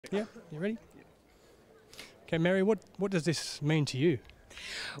Yeah, you ready? Okay, Mary, what does this mean to you?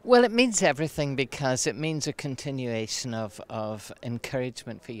 Well, it means everything because it means a continuation of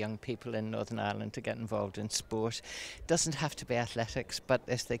encouragement for young people in Northern Ireland to get involved in sport. It doesn't have to be athletics, but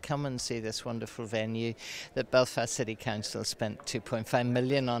if they come and see this wonderful venue that Belfast City Council spent 2.5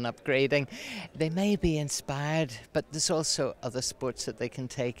 million on upgrading, they may be inspired, but there's also other sports that they can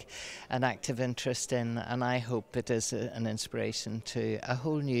take an active interest in, and I hope it is an inspiration to a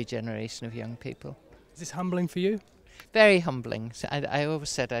whole new generation of young people. Is this humbling for you? Very humbling. So I always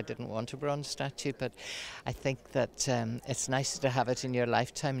said I didn't want a bronze statue, but I think that it's nicer to have it in your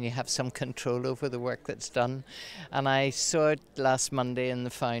lifetime and you have some control over the work that's done. And I saw it last Monday in the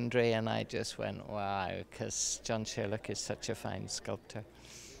Foundry and I just went, wow, because John Sherlock is such a fine sculptor.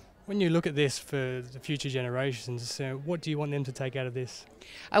 When you look at this for the future generations, what do you want them to take out of this?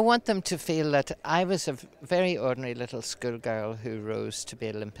 I want them to feel that I was a very ordinary little schoolgirl who rose to be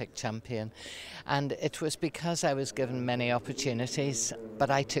Olympic champion, and it was because I was given many opportunities, but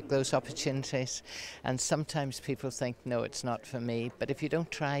I took those opportunities. And sometimes people think, no, it's not for me, but if you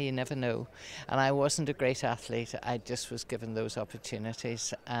don't try, you never know. And I wasn't a great athlete, I just was given those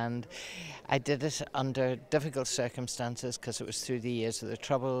opportunities, and I did it under difficult circumstances because it was through the years of the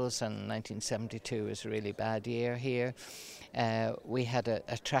Troubles, and 1972 was a really bad year here. We had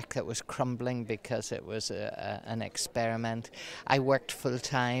a track that was crumbling because it was an experiment. I worked full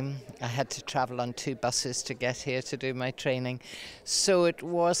time. I had to travel on 2 buses to get here to do my training. So it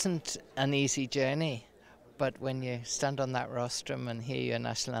wasn't an easy journey. But when you stand on that rostrum and hear your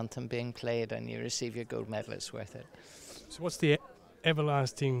national anthem being played and you receive your gold medal, it's worth it. So what's the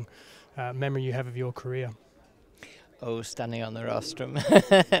everlasting memory you have of your career? Oh, standing on the rostrum.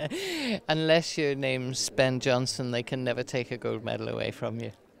 Unless your name's Ben Johnson, they can never take a gold medal away from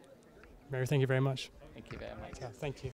you. Mary, thank you very much. Thank you very much. Thank you.